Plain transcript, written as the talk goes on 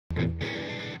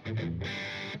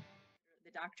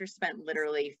The doctor spent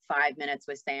literally 5 minutes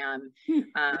with Sam,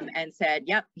 and said,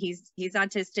 yep, he's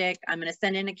autistic. I'm going to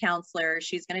send in a counselor.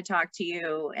 She's going to talk to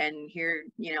you, and here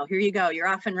you go. You're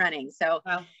off and running. So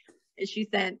wow. She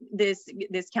sent this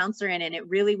counselor in, and it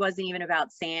really wasn't even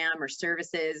about Sam or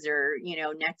services or,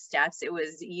 next steps. It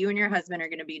was, you and your husband are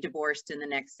going to be divorced in the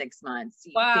next 6 months.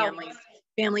 Wow.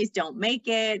 Families don't make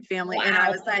it. Wow. And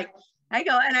I was like,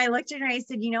 and I looked at her and I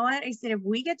said, you know what? I said, if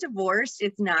we get divorced,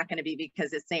 it's not going to be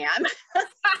because of Sam.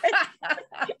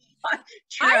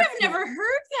 I have never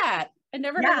heard that. I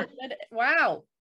never heard it. Wow.